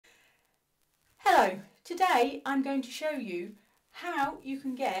So today I'm going to show you how you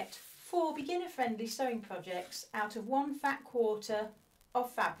can get 4 beginner-friendly sewing projects out of 1 fat quarter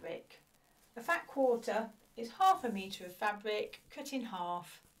of fabric. A fat quarter is half a metre of fabric cut in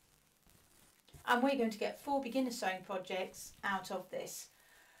half, and we're going to get 4 beginner sewing projects out of this.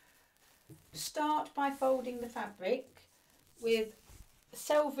 Start by folding the fabric with the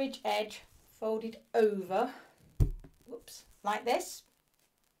selvage edge folded over, whoops, like this,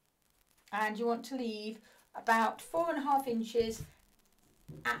 and you want to leave about 4.5 inches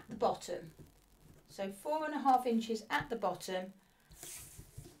at the bottom. So 4.5 inches at the bottom,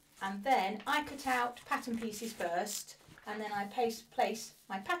 and then I cut out pattern pieces first, and then I place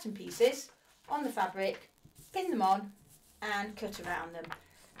my pattern pieces on the fabric, pin them on and cut around them.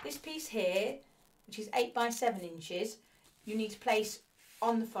 This piece here, which is 8 by 7 inches, you need to place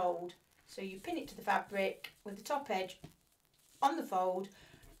on the fold. So you pin it to the fabric with the top edge on the fold,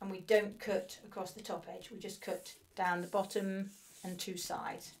 and we don't cut across the top edge, we just cut down the bottom and 2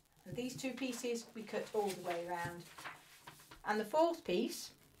 sides. And these 2 pieces we cut all the way around. And the 4th piece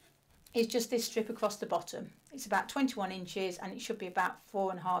is just this strip across the bottom. It's about 21 inches and it should be about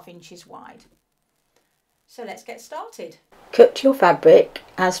 4.5 inches wide. So let's get started. Cut your fabric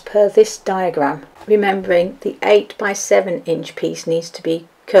as per this diagram, remembering the 8 by 7 inch piece needs to be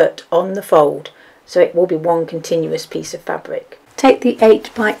cut on the fold, so it will be one continuous piece of fabric. Take the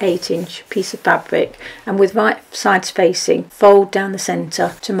 8 by 8 inch piece of fabric and with right sides facing, fold down the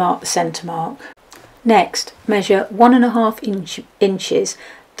centre to mark the centre mark. Next, measure 1.5 inches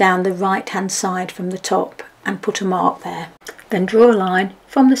down the right hand side from the top and put a mark there. Then draw a line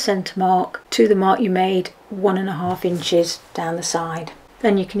from the centre mark to the mark you made 1.5 inches down the side.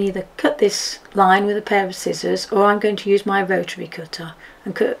 Then you can either cut this line with a pair of scissors, or I'm going to use my rotary cutter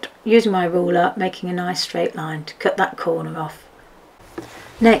and cut using my ruler, making a nice straight line to cut that corner off.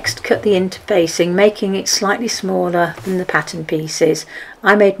 Next, cut the interfacing, making it slightly smaller than the pattern pieces.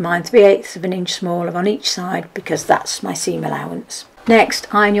 I made mine 3/8 of an inch smaller on each side because that's my seam allowance. Next,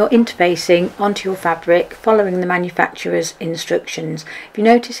 iron your interfacing onto your fabric, following the manufacturer's instructions. If you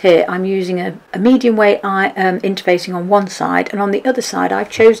notice here, I'm using a medium weight interfacing on one side, and on the other side I've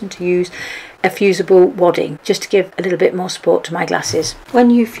chosen to use a fusible wadding, just to give a little bit more support to my glasses. When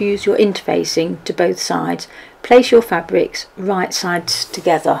you fuse your interfacing to both sides, place your fabrics right sides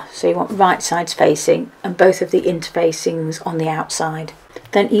together, so you want right sides facing and both of the interfacings on the outside.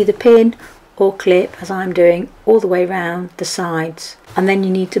 Then either pin or clip, as I'm doing, all the way round the sides, and then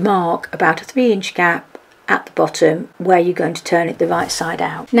you need to mark about a 3 inch gap at the bottom where you're going to turn it the right side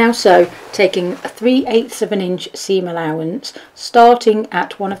out. Now sew, taking a 3/8 of an inch seam allowance, starting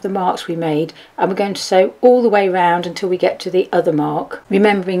at one of the marks we made, and we're going to sew all the way round until we get to the other mark,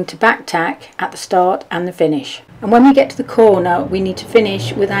 remembering to back tack at the start and the finish. And when we get to the corner, we need to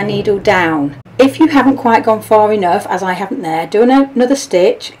finish with our needle down. If you haven't quite gone far enough, as I haven't there, do another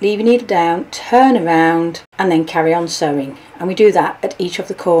stitch, leave your needle down, turn around and then carry on sewing. And we do that at each of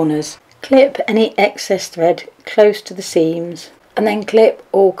the corners. Clip any excess thread close to the seams and then clip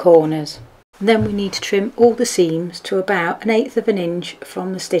all corners. And then we need to trim all the seams to about 1/8 of an inch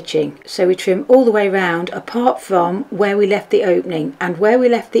from the stitching. So we trim all the way round apart from where we left the opening, and where we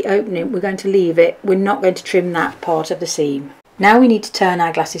left the opening we're going to leave it, we're not going to trim that part of the seam. Now we need to turn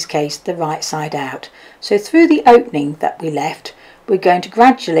our glasses case the right side out. So through the opening that we left, we're going to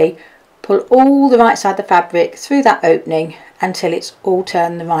gradually pull all the right side of the fabric through that opening until it's all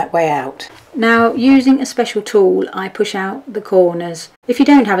turned the right way out. Now, using a special tool, I push out the corners. If you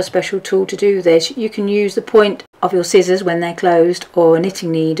don't have a special tool to do this, you can use the point of your scissors when they're closed, or a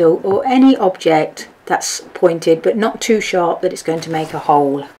knitting needle, or any object that's pointed but not too sharp that it's going to make a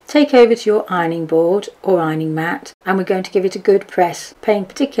hole. Take over to your ironing board or ironing mat, and we're going to give it a good press, paying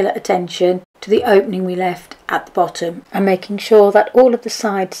particular attention to the opening we left at the bottom and making sure that all of the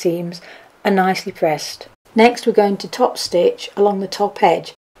side seams are nicely pressed. Next, we're going to top stitch along the top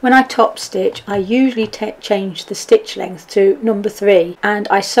edge. When I top stitch, I usually change the stitch length to number 3, and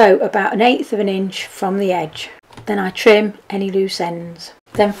I sew about 1/8 of an inch from the edge. Then I trim any loose ends.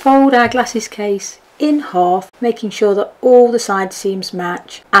 Then fold our glasses case in half, making sure that all the side seams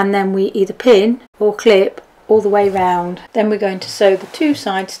match, and then we either pin or clip all the way round. Then we're going to sew the 2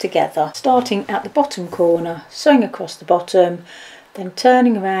 sides together, starting at the bottom corner, sewing across the bottom, then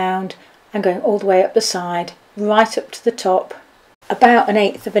turning around and going all the way up the side, right up to the top, about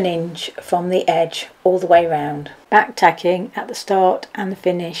 1/8 of an inch from the edge, all the way round. Back tacking at the start and the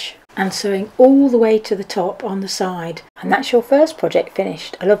finish, and sewing all the way to the top on the side. And that's your first project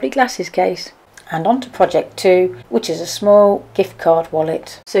finished, a lovely glasses case. And on to project 2, which is a small gift card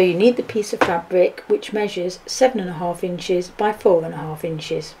wallet. So you need the piece of fabric which measures 7.5 inches by 4.5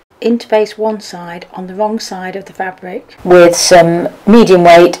 inches. interface one side on the wrong side of the fabric with some medium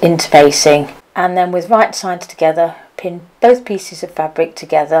weight interfacing, and then with right sides together pin both pieces of fabric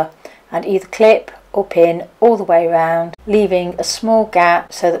together and either clip or pin all the way around, leaving a small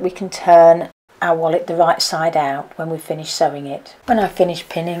gap so that we can turn our wallet the right side out when we finish sewing it. When I finish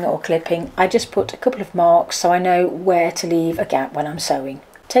pinning or clipping, I just put a couple of marks so I know where to leave a gap when I'm sewing.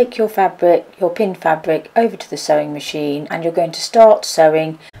 Take your fabric, your pinned fabric, over to the sewing machine, and you're going to start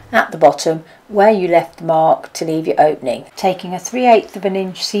sewing at the bottom where you left the mark to leave your opening, taking a 3/8 of an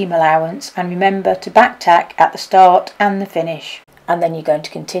inch seam allowance, and remember to back tack at the start and the finish. And then you're going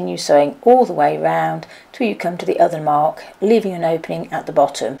to continue sewing all the way round till you come to the other mark, leaving an opening at the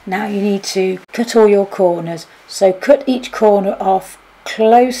bottom. Now you need to cut all your corners, so cut each corner off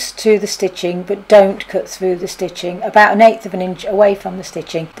close to the stitching, but don't cut through the stitching, about 1/8 of an inch away from the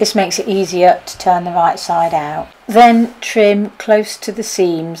stitching. This makes it easier to turn the right side out. Then trim close to the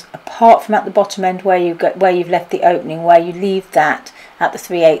seams, apart from at the bottom end where you've left the opening, where you leave that at the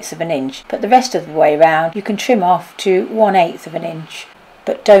 3/8 of an inch. But the rest of the way round you can trim off to 1/8 of an inch,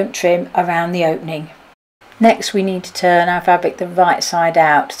 but don't trim around the opening. Next we need to turn our fabric the right side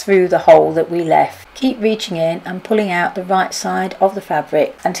out through the hole that we left. Keep reaching in and pulling out the right side of the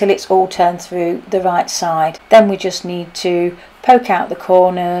fabric until it's all turned through the right side. Then we just need to poke out the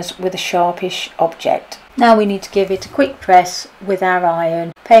corners with a sharpish object. Now we need to give it a quick press with our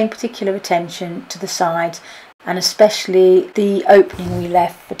iron, paying particular attention to the sides and especially the opening we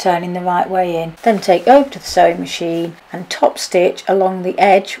left for turning the right way in. Then take over to the sewing machine and top stitch along the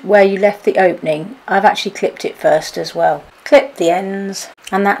edge where you left the opening. I've actually clipped it first as well. Clip the ends,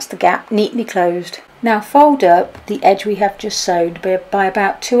 and that's the gap neatly closed. Now fold up the edge we have just sewed by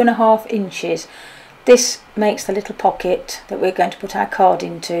about 2.5 inches. This makes the little pocket that we're going to put our card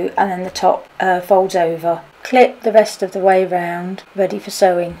into, and then the top folds over. Clip the rest of the way round, ready for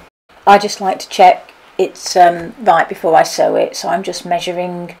sewing. I just like to check it's right before I sew it, so I'm just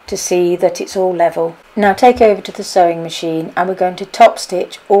measuring to see that it's all level. Now take over to the sewing machine and we're going to top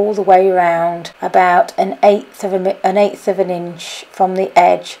stitch all the way around, about 1/8 of an inch from the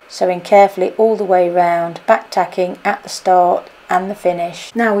edge, sewing carefully all the way round, back tacking at the start and the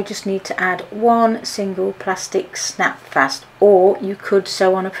finish. Now we just need to add one single plastic snap fast, or you could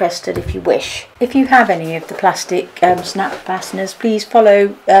sew on a press stud if you wish. If you have any of the plastic snap fasteners, please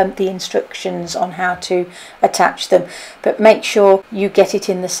follow the instructions on how to attach them, but make sure you get it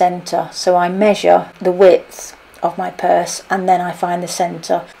in the centre. So I measure the width of my purse and then I find the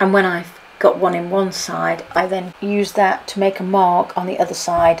centre, and when I've got one in one side, I then use that to make a mark on the other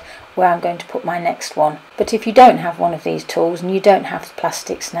side where I'm going to put my next one. But if you don't have one of these tools and you don't have the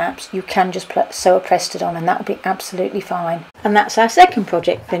plastic snaps, you can just sew a press stud on and that will be absolutely fine. And that's our second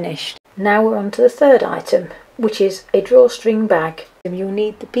project finished. Now we're on to the third item, which is a drawstring bag. You'll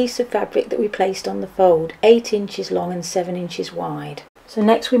need the piece of fabric that we placed on the fold, 8 inches long and 7 inches wide. So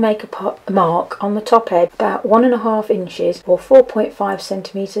next we make a mark on the top edge about 1.5 inches or 4.5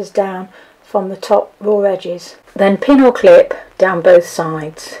 centimetres down from the top raw edges. Then pin or clip down both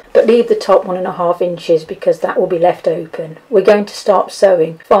sides, but leave the top 1.5 inches because that will be left open. We're going to start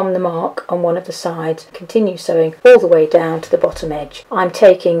sewing from the mark on one of the sides, continue sewing all the way down to the bottom edge. I'm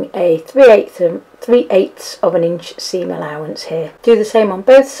taking a 3/8 of an inch seam allowance here. Do the same on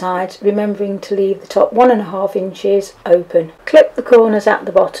both sides, remembering to leave the top 1.5 inches open. Clip the corners at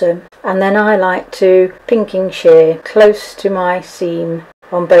the bottom, and then I like to pinking shear close to my seam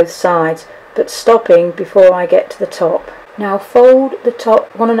on both sides, but stopping before I get to the top. Now fold the top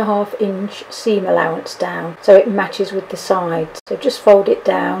 1.5 inch seam allowance down so it matches with the sides. So just fold it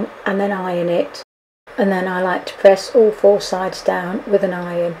down and then iron it, and then I like to press all 4 sides down with an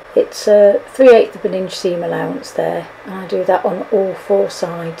iron. It's a 3/8 of an inch seam allowance there, and I do that on all 4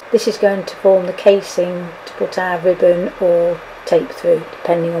 sides. This is going to form the casing to put our ribbon or tape through,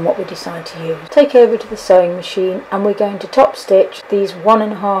 depending on what we decide to use. Take over to the sewing machine and we're going to top stitch these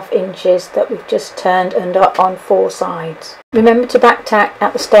 1.5 inches that we've just turned under on 4 sides. Remember to back tack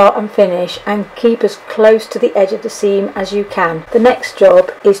at the start and finish, and keep as close to the edge of the seam as you can. The next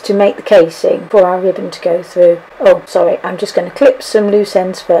job is to make the casing for our ribbon to go through. Oh sorry, I'm just going to clip some loose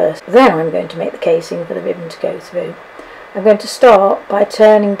ends first, then I'm going to make the casing for the ribbon to go through. I'm going to start by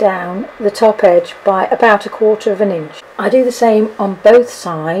turning down the top edge by about 1/4 of an inch. I do the same on both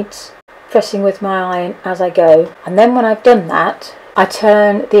sides, pressing with my iron as I go, and then when I've done that, I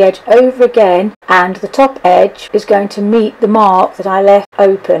turn the edge over again, and the top edge is going to meet the mark that I left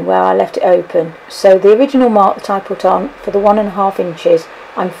open, where I left it open. So the original mark that I put on for the 1.5 inches,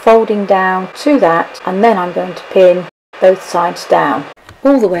 I'm folding down to that, and then I'm going to pin both sides down,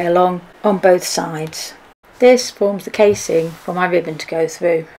 all the way along on both sides. This forms the casing for my ribbon to go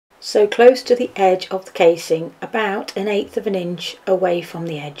through. so close to the edge of the casing, about 1/8 of an inch away from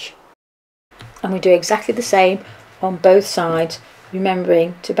the edge. And we do exactly the same on both sides,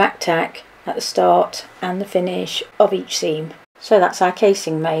 remembering to back tack at the start and the finish of each seam. So that's our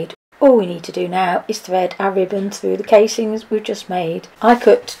casing made. All we need to do now is thread our ribbon through the casings we've just made. I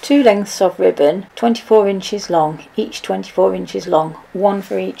cut 2 lengths of ribbon 24 inches long, each 24 inches long, one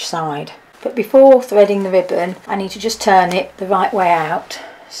for each side. But before threading the ribbon, I need to just turn it the right way out.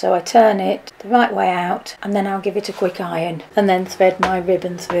 So I turn it the right way out, and then I'll give it a quick iron and then thread my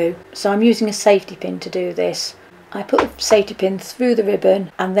ribbon through. So I'm using a safety pin to do this. I put the safety pin through the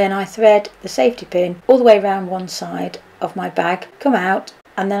ribbon, and then I thread the safety pin all the way around one side of my bag, come out,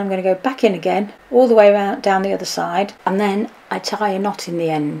 and then I'm going to go back in again all the way around down the other side, and then I tie a knot in the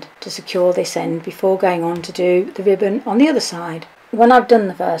end to secure this end before going on to do the ribbon on the other side. When I've done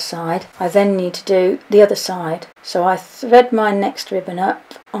the first side, I then need to do the other side. So I thread my next ribbon up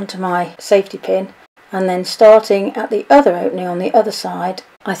onto my safety pin, and then starting at the other opening on the other side,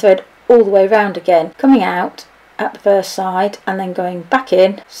 I thread all the way around again, coming out at the first side and then going back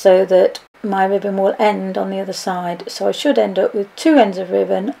in so that my ribbon will end on the other side. So I should end up with 2 ends of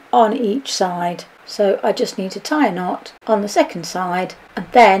ribbon on each side. So I just need to tie a knot on the second side, and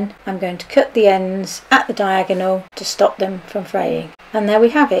then I'm going to cut the ends at the diagonal to stop them from fraying. And there we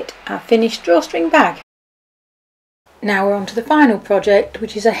have it, our finished drawstring bag. Now we're on to the final project,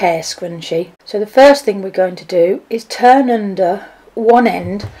 which is a hair scrunchie. So the first thing we're going to do is turn under one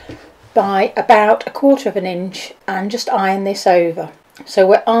end by about 1/4 of an inch and just iron this over. So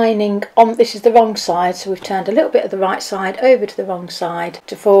we're ironing on, this is the wrong side, so we've turned a little bit of the right side over to the wrong side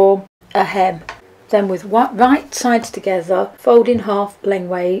to form a hem. Then with right sides together, fold in half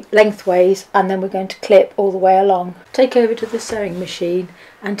lengthways, and then we're going to clip all the way along. Take over to the sewing machine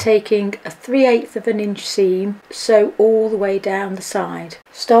and taking a 3/8 of an inch seam, sew all the way down the side,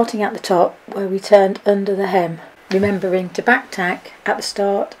 starting at the top where we turned under the hem, remembering to back tack at the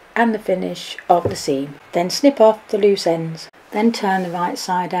start and the finish of the seam. Then snip off the loose ends. Then turn the right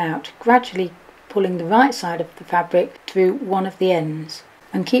side out, gradually pulling the right side of the fabric through one of the ends,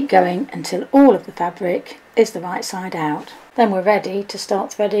 and keep going until all of the fabric is the right side out. Then we're ready to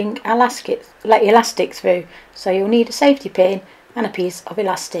start threading elastic through, so you'll need a safety pin and a piece of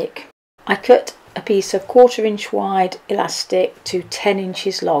elastic. I cut a piece of 1/4 inch wide elastic to 10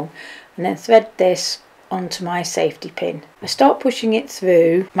 inches long, and then thread this onto my safety pin. I start pushing it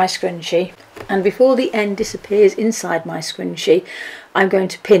through my scrunchie, and before the end disappears inside my scrunchie, I'm going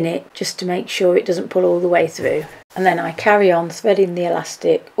to pin it just to make sure it doesn't pull all the way through. And then I carry on threading the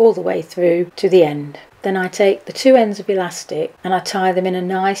elastic all the way through to the end. Then I take the 2 ends of elastic and I tie them in a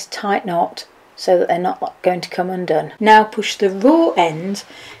nice tight knot so that they're not going to come undone. Now push the raw end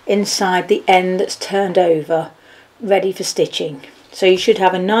inside the end that's turned over, ready for stitching. So you should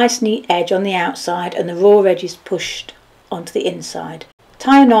have a nice neat edge on the outside and the raw edge is pushed onto the inside.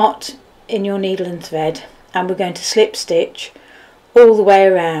 Tie a knot in your needle and thread, and we're going to slip stitch all the way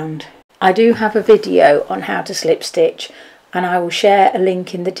around. I do have a video on how to slip stitch, and I will share a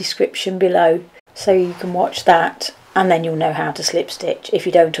link in the description below so you can watch that, and then you'll know how to slip stitch if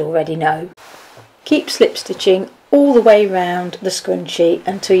you don't already know. Keep slip stitching all the way around the scrunchie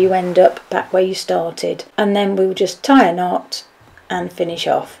until you end up back where you started, and then we'll just tie a knot and finish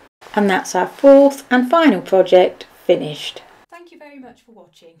off. And that's our fourth and final project finished. Thank you very much for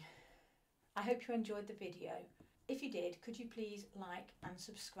watching. I hope you enjoyed the video. If you did, could you please like and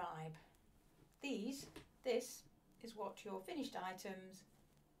subscribe? This is what your finished items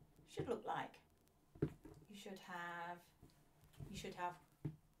should look like. You should have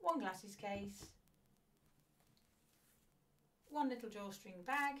one glasses case, one little drawstring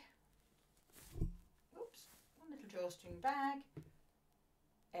bag,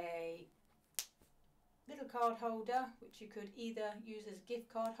 a little card holder, which you could either use as a gift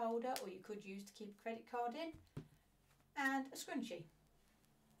card holder or you could use to keep a credit card in, and a scrunchie.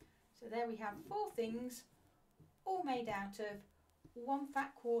 So there we have 4 things, all made out of 1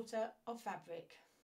 fat quarter of fabric.